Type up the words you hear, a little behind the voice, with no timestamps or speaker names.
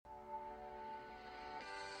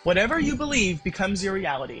Whatever you believe becomes your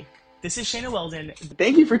reality. This is Shayna Weldon.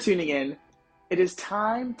 Thank you for tuning in. It is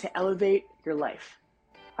time to elevate your life.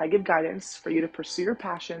 I give guidance for you to pursue your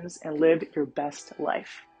passions and live your best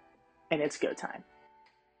life. And it's go time.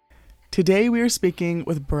 Today we are speaking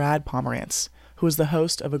with Brad Pomerance, who is the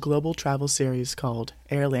host of a global travel series called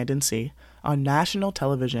Air, Land, and Sea on national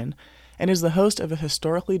television and is the host of a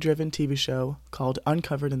historically driven TV show called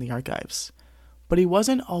Uncovered in the Archives. But he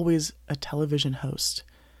wasn't always a television host.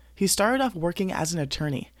 He started off working as an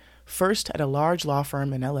attorney, first at a large law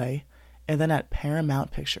firm in LA and then at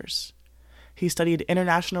Paramount Pictures. He studied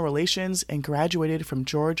international relations and graduated from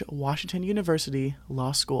George Washington University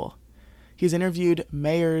Law School. He's interviewed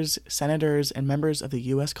mayors, senators, and members of the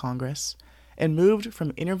U.S. Congress, and moved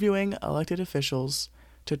from interviewing elected officials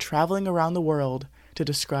to traveling around the world to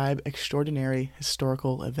describe extraordinary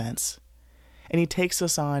historical events. And he takes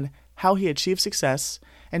us on how he achieved success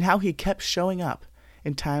and how he kept showing up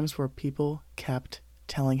in times where people kept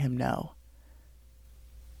telling him no.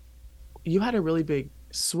 You had a really big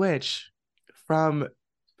switch from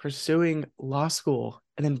pursuing law school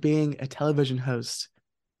and then being a television host,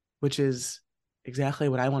 which is exactly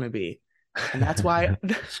what I want to be. And that's why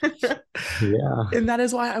Yeah. and that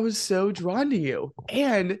is why I was so drawn to you.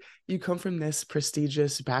 And you come from this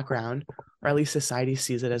prestigious background, or at least society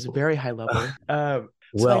sees it as a very high level.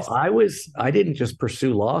 Well, I didn't just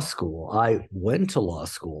pursue law school. I went to law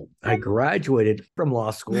school. I graduated from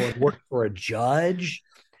law school and worked for a judge.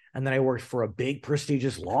 And then I worked for a big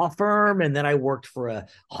prestigious law firm. And then I worked for a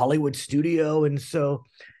Hollywood studio. And so,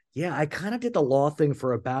 yeah, I kind of did the law thing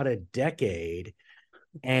for about a decade.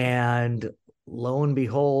 And lo and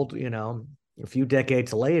behold, a few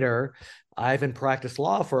decades later, I haven't practiced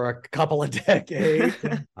law for a couple of decades.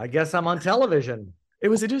 I guess I'm on television. It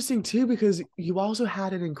was interesting too, because you also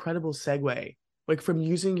had an incredible segue, like from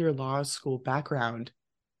using your law school background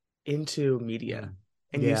into media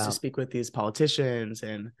and used to speak with these politicians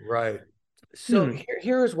and right. So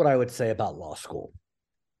here's what I would say about law school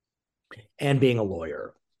and being a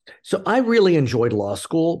lawyer. So I really enjoyed law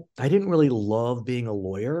school. I didn't really love being a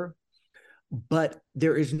lawyer, but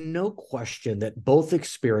there is no question that both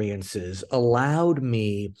experiences allowed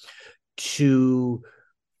me to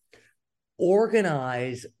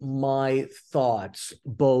organize my thoughts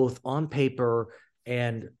both on paper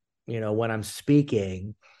and when I'm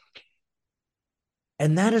speaking,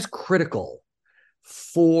 and that is critical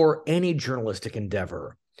for any journalistic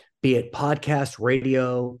endeavor, be it podcast,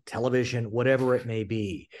 radio, television, whatever it may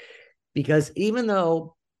be, because even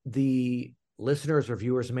though the listeners or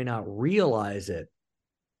viewers may not realize it,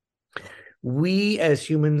 we as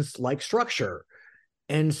humans like structure.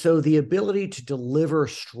 And so the ability to deliver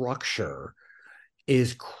structure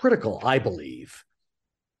is critical, I believe.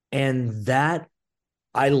 And that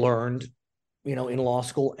I learned, in law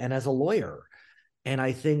school and as a lawyer. And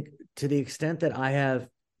I think to the extent that I have,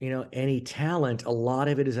 any talent, a lot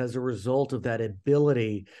of it is as a result of that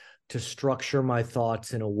ability to structure my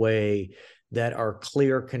thoughts in a way that are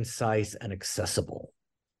clear, concise, and accessible.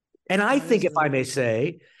 And I think, if I may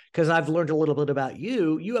say, because I've learned a little bit about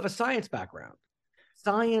you, you have a science background.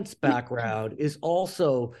 Science background is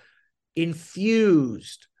also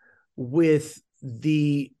infused with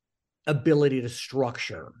the ability to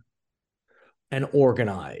structure and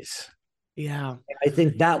organize. Yeah. I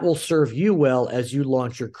think that will serve you well as you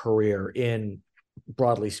launch your career in,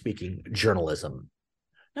 broadly speaking, journalism.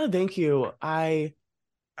 No, thank you. I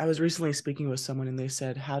was recently speaking with someone and they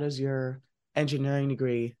said, how does your engineering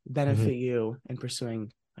degree benefit you in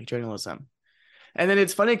pursuing like journalism? And then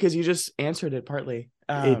it's funny because you just answered it partly.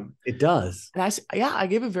 It does. And I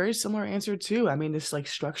gave a very similar answer too. I mean, this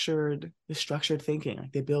structured thinking,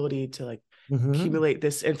 like the ability to like accumulate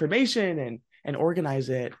this information and organize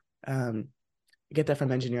it. Get that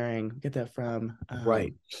from engineering, get that from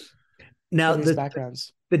right. Now, these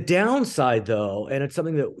backgrounds. The downside, though, and it's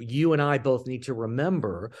something that you and I both need to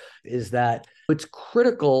remember, is that it's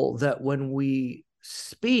critical that when we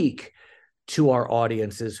speak to our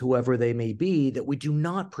audiences, whoever they may be, that we do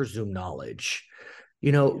not presume knowledge.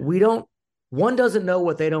 One doesn't know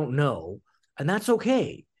what they don't know, and that's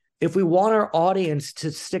okay. If we want our audience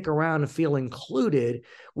to stick around and feel included,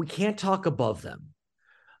 we can't talk above them.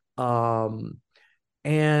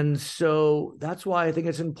 And so that's why I think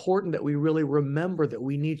it's important that we really remember that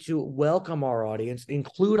we need to welcome our audience,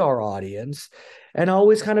 include our audience, and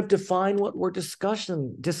always kind of define what we're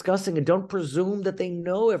discussing, and don't presume that they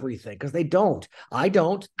know everything, because they don't. I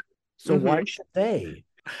don't. So why should they?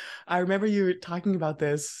 I remember you were talking about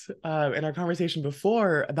this in our conversation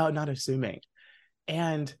before about not assuming.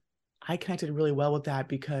 And I connected really well with that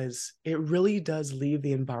because it really does leave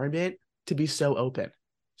the environment to be so open,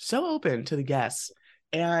 so open to the guests.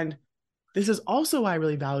 And this is also why I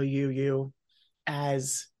really value you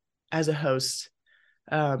as a host,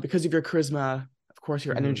 because of your charisma, of course,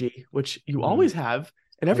 your Mm-hmm. energy, which you Mm-hmm. always have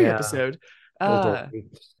in every Yeah, episode. little Uh, dorky.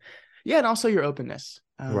 yeah, and also your openness,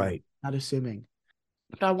 Right. not assuming.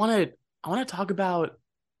 But I want to talk about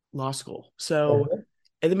law school. So, Okay.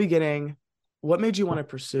 in the beginning, what made you want to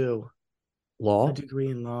pursue a Law. degree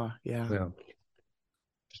in law? Yeah. Yeah.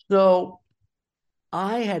 So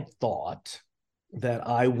I had thought that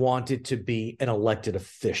I wanted to be an elected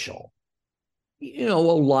official. A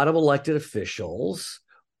lot of elected officials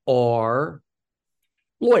are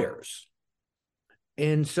lawyers.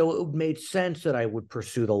 And so it made sense that I would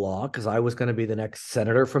pursue the law because I was going to be the next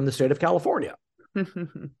senator from the state of California.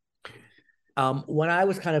 When I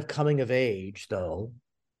was kind of coming of age, though,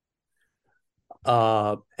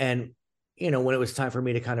 and when it was time for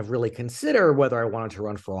me to kind of really consider whether I wanted to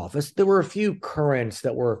run for office, there were a few currents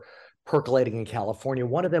that were percolating in California.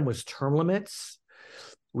 One of them was term limits.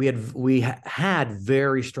 We had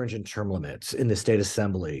very stringent term limits in the state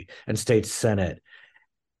assembly and state senate.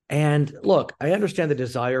 And look, I understand the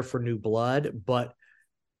desire for new blood, but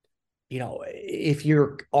if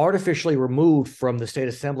you're artificially removed from the state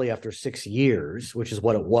assembly after 6 years, which is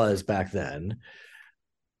what it was back then,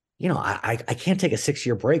 I can't take a 6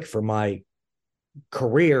 year break from my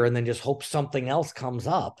career and then just hope something else comes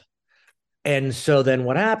up. And so then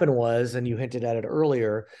what happened was, and you hinted at it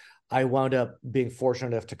earlier, I wound up being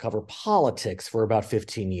fortunate enough to cover politics for about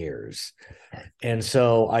 15 years. And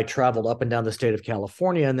so I traveled up and down the state of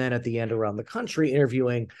California and then at the end around the country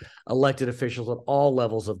interviewing elected officials at all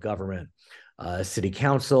levels of government, city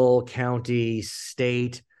council, county,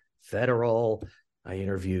 state, federal. I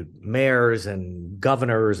interviewed mayors and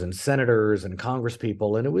governors and senators and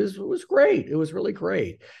congresspeople, and it was great. It was really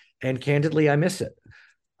great. And candidly, I miss it.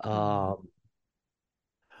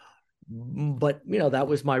 But that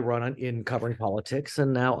was my run in covering politics,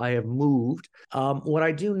 and now I have moved. What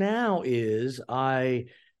I do now is I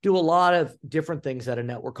do a lot of different things at a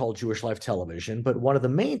network called Jewish Life Television, but one of the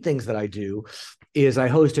main things that I do is I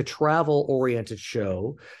host a travel-oriented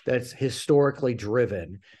show that's historically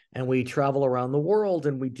driven, and we travel around the world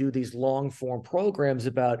and we do these long-form programs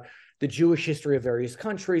about the Jewish history of various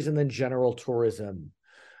countries and then general tourism.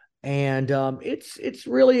 And it's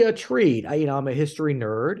really a treat. I'm a history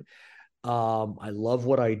nerd. I love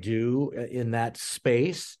what I do in that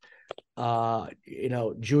space.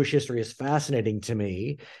 Jewish history is fascinating to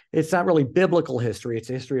me. It's not really biblical history, it's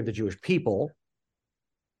the history of the Jewish people.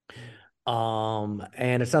 And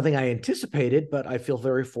it's nothing I anticipated, but I feel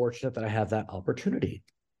very fortunate that I have that opportunity.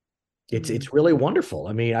 It's really wonderful.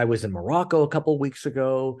 I mean, I was in Morocco a couple of weeks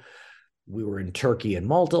ago. We were in Turkey and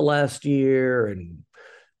Malta last year, and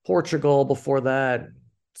Portugal before that,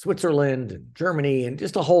 Switzerland and Germany, and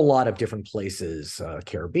just a whole lot of different places,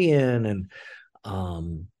 Caribbean. And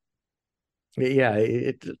yeah,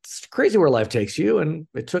 it's crazy where life takes you. And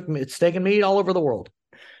it's taken me all over the world.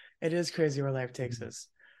 It is crazy where life takes us.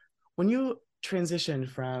 When you transition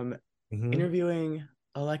from interviewing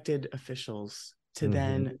elected officials to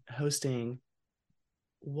then hosting,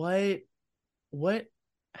 what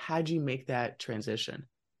had you make that transition?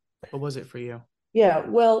 What was it for you? Yeah,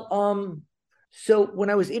 well, so when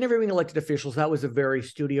I was interviewing elected officials, that was a very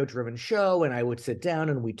studio-driven show, and I would sit down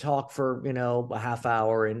and we talk for, a half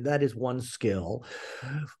hour, and that is one skill.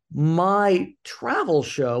 My travel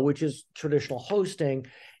show, which is traditional hosting,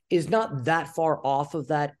 is not that far off of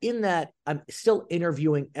that, in that I'm still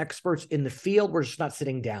interviewing experts in the field. We're just not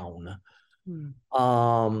sitting down. I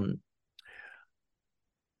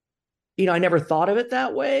never thought of it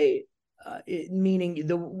that way.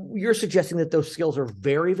 Meaning you're suggesting that those skills are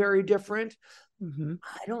very, very different.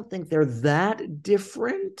 I don't think they're that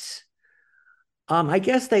different. I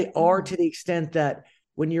guess they are to the extent that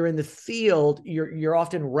when you're in the field, you're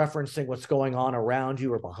often referencing what's going on around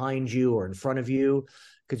you or behind you or in front of you,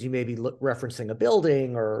 because you may be referencing a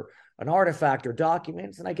building or an artifact or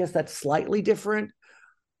documents. And I guess that's slightly different,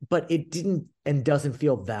 but it didn't and doesn't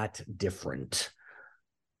feel that different.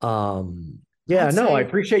 Yeah, no, I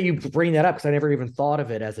appreciate you bringing that up because I never even thought of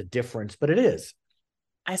it as a difference, but it is.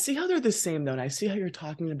 I see how they're the same though, and I see how you're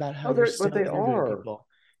talking about how Oh, you're but still they interviewing are. people.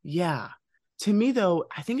 Yeah. To me though,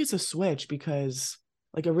 I think it's a switch because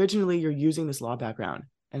like originally you're using this law background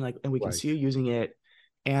and we can see you using it,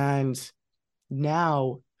 and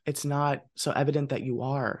now it's not so evident that you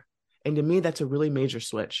are. And to me, that's a really major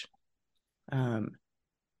switch.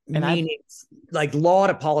 And Meaning, like law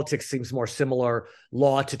to politics seems more similar.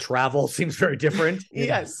 Law to travel seems very different.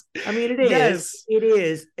 Yes. I mean, it is. Yes. It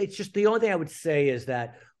is. It's just the only thing I would say is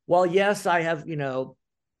that, well, yes, I have,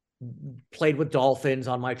 played with dolphins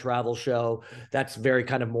on my travel show. That's very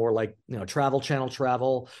kind of more like, Travel Channel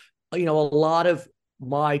travel. A lot of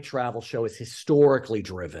my travel show is historically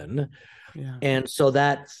driven. Yeah. And so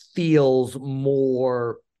that feels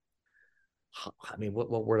more, I mean, what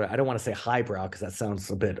word? I don't want to say highbrow because that sounds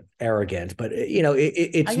a bit arrogant, but I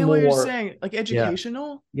it's get what you're more, saying, like yeah,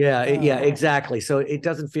 educational. yeah, Oh, exactly. So it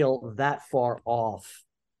doesn't feel that far off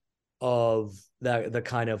of the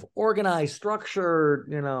kind of organized, structured,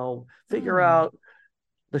 figure oh, out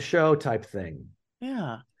the show type thing.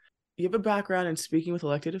 yeah. You have a background in speaking with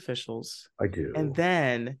elected officials, I and do.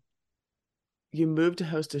 then you moved to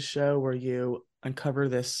host a show where you uncover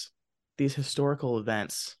these historical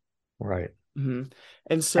events. Right. Hmm. And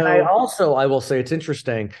And so, I will say it's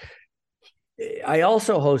interesting. I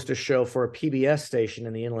also host a show for a PBS station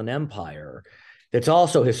in the Inland Empire that's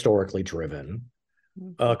also historically driven,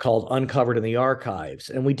 called Uncovered in the Archives.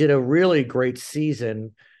 And we did a really great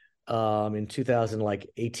season in 2000, like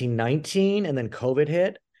 18, 19, and then COVID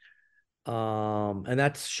hit. And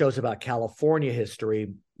that shows about California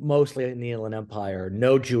history, mostly in the Inland Empire,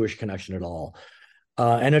 no Jewish connection at all.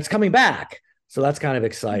 And it's coming back. So that's kind of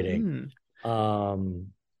exciting. mhm. Um,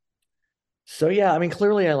 so yeah, I mean,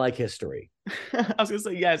 clearly I like history. I was gonna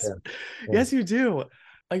say yes, Yeah, yeah, yes, you do.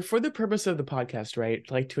 Like for the purpose of the podcast, right?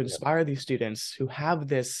 Like to yeah. inspire these students who have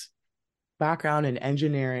this background in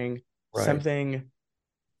engineering, Right. something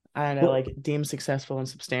I don't know, Well, like deemed successful and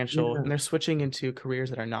substantial, yeah, and they're switching into careers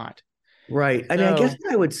that are not. right. I mean, I guess So,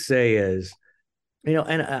 what I would say is,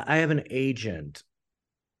 and I have an agent,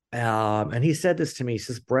 and he said this to me. He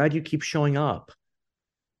says, "Brad, you keep showing up,"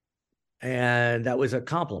 and that was a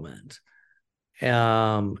compliment.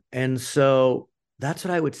 And so that's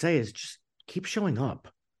what I would say is just keep showing up.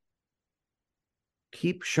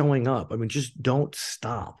 Keep showing up. I mean, just don't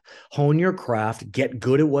stop. Hone your craft, get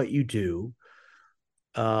good at what you do,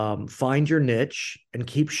 find your niche, and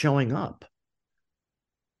keep showing up.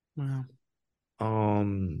 well,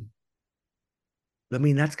 Um, I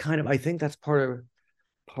mean, that's kind of, I think that's part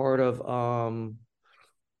of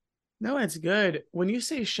no, it's good. When you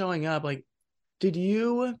say showing up, like, did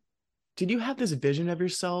you did you have this vision of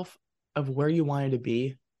yourself of where you wanted to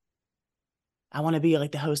be? I want to be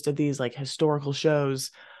like the host of these like historical shows.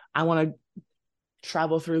 I want to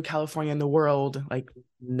travel through California and the world, like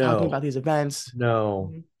talking about no, these events.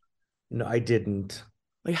 no, Mhm. no, I didn't.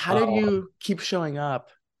 Like, how did Uh, you keep showing up?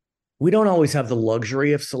 we don't always have the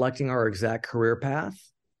luxury of selecting our exact career path.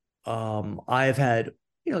 I've had,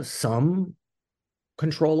 some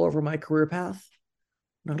control over my career path.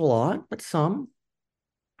 Not a lot, but some.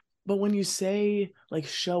 But when you say like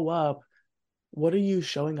show up, what are you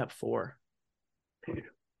showing up for?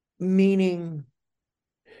 Meaning,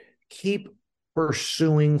 keep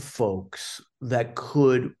pursuing folks that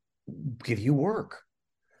could give you work.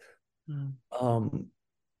 Mm. Um,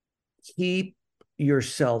 keep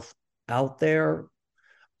yourself out there.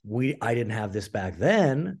 I didn't have this back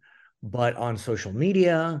then, but on social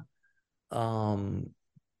media, um,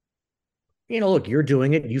 look, you're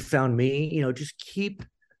doing it. You found me. Just keep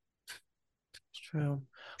It's true.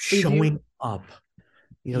 But if showing you, up.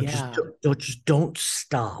 Just yeah. don't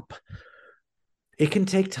stop. It can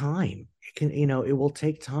take time. It will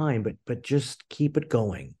take time, but just keep it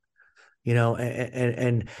going.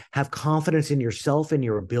 And have confidence in yourself and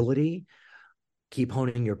your ability. Keep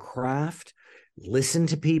honing your craft. Listen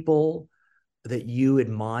to people that you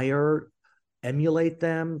admire, emulate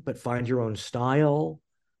them, but find your own style.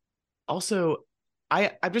 Also,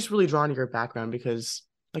 I'm just really drawn to your background because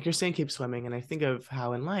like you're saying, keep swimming, and I think of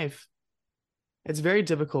how in life it's very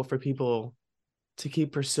difficult for people to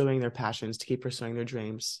keep pursuing their passions, to keep pursuing their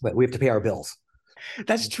dreams. But we have to pay our bills.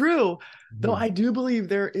 That's true. Though Mhm. I do believe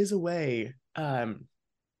there is a way.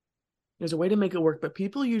 There's a way to make it work, but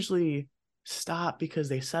people usually stop because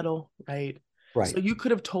they settle, right? So Right. you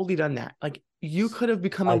could have totally done that. Like you could have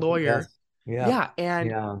become a lawyer, Yes. Yeah. yeah, and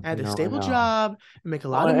Yeah. had a I stable know. job and make a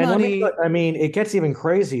Oh, lot of and let me, money. I mean, it gets even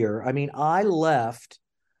crazier. I mean, I left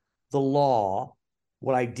the law.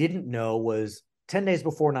 What I didn't know was 10 days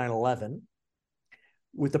before 9/11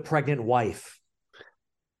 with a pregnant wife.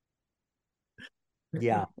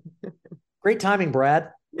 Yeah. Great timing,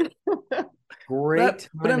 Brad. but Great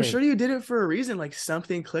but I'm sure timing. you did it for a reason. Like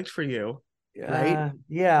something clicked for you, right?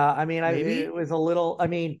 Yeah. I mean, it Maybe was a little, I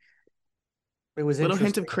mean, it was little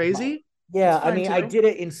hint of interesting. crazy. That's Yeah. I fine mean, I too. did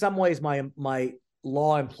it in some ways. My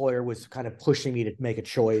law employer was kind of pushing me to make a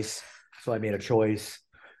choice. So I made a choice.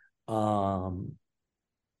 Um,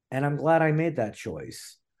 and I'm glad I made that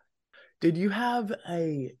choice. Did you have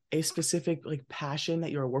a specific like passion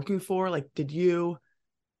that you were working for? Like, did you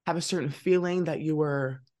have a certain feeling that you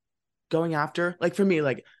were going after? Like for me,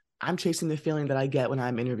 like I'm chasing the feeling that I get when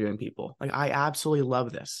I'm interviewing people. Like, I absolutely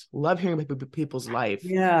love this. Love hearing about people's life.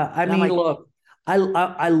 Yeah, I And I'm mean, like, look,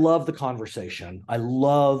 I love the conversation. I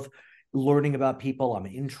love learning about people. I'm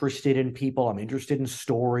interested in people. I'm interested in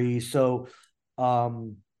stories. So,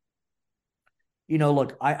 um,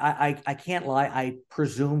 look, I can't lie. I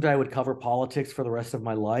presumed I would cover politics for the rest of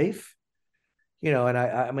my life. And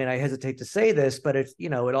I mean, I hesitate to say this, but it's,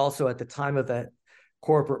 it also at the time of that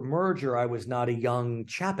corporate merger, I was not a young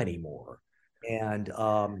chap anymore. And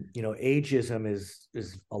ageism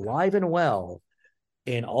is alive and well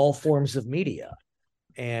in all forms of media.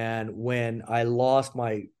 And when I lost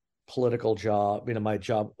my political job, my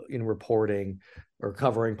job in reporting or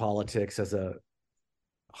covering politics as a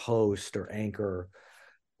host or anchor,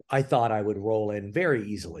 I thought I would roll in very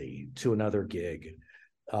easily to another gig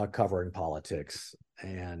covering politics.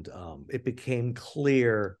 And it became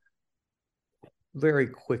clear very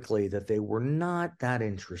quickly that they were not that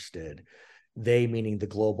interested, they meaning the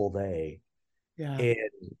global they, yeah. in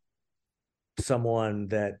someone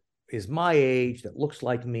that is my age, that looks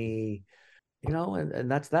like me,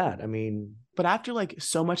 and that's that. I mean, But after like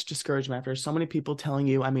so much discouragement, after so many people telling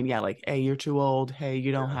you, I mean, yeah, like, hey, you're too old. Hey,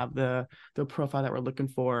 you don't yeah, have the profile that we're looking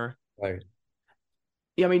for. right,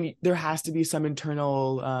 Yeah, I mean, there has to be some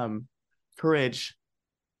internal courage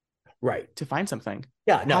right. to find something.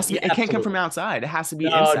 Yeah, It no, has to yeah, be, it can't come from absolutely. outside. It has to be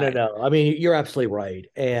No, no, inside. no. I mean, you're absolutely right.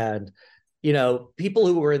 And, people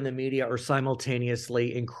who are in the media are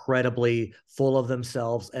simultaneously incredibly full of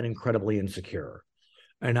themselves and incredibly insecure.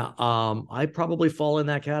 And I probably fall in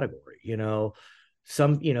that category.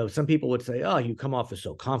 Some people would say, "Oh, you come off as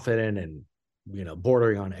so confident and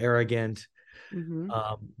bordering on arrogant." Mm-hmm.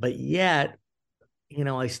 But yet,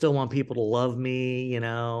 I still want people to love me.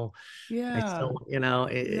 I Yeah, still, we all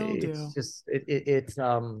it's do. just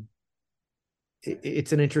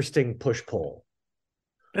it's an interesting push pull.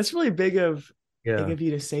 That's really big of Yeah,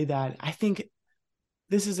 you to say that. I think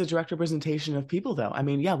this is a direct representation of people, though. I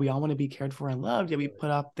mean, yeah, we all want to be cared for and loved. Yeah, we put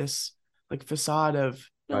up this like facade of,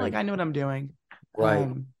 like, right, I know what I'm doing. right.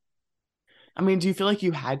 I mean, do you feel like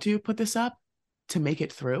you had to put this up to make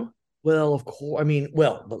it through? Well, of course. I mean,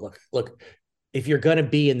 well, but look. If you're going to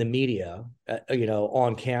be in the media,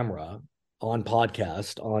 on camera, on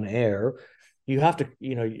podcast, on air, you have to,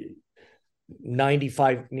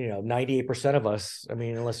 95, 98% of us. I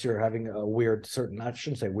mean, unless you're having a weird certain, I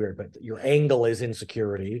shouldn't say weird, but your angle is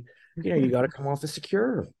insecurity. You got to come off as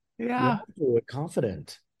secure. You have Yeah, to do it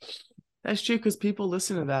confident. that's true because people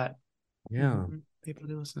listen to that. Yeah. Mhm. People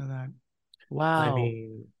do listen to that. I Wow.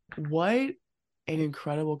 mean, What an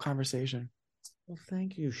incredible conversation. well,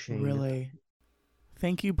 thank you, Shane. Really.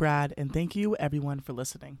 Thank you, Brad, and thank you, everyone, for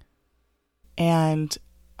listening. And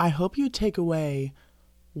I hope you take away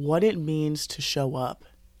what it means to show up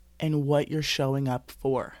and what you're showing up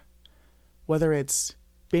for. Whether it's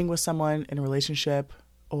being with someone in a relationship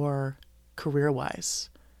or career wise.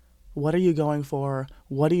 What are you going for?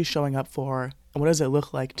 What are you showing up for? And what does it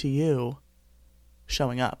look like to you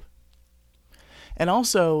showing up? And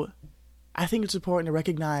also, I think it's important to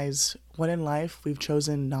recognize when in life we've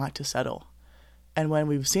chosen not to settle. And when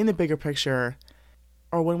we've seen the bigger picture,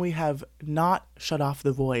 or when we have not shut off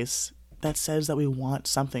the voice that says that we want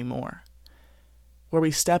something more. Where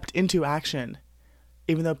we stepped into action,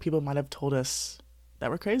 even though people might have told us that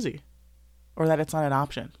we're crazy or that it's not an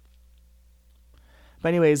option. But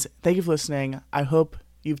anyways, thank you for listening. I hope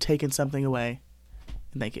you've taken something away,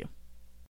 and thank you.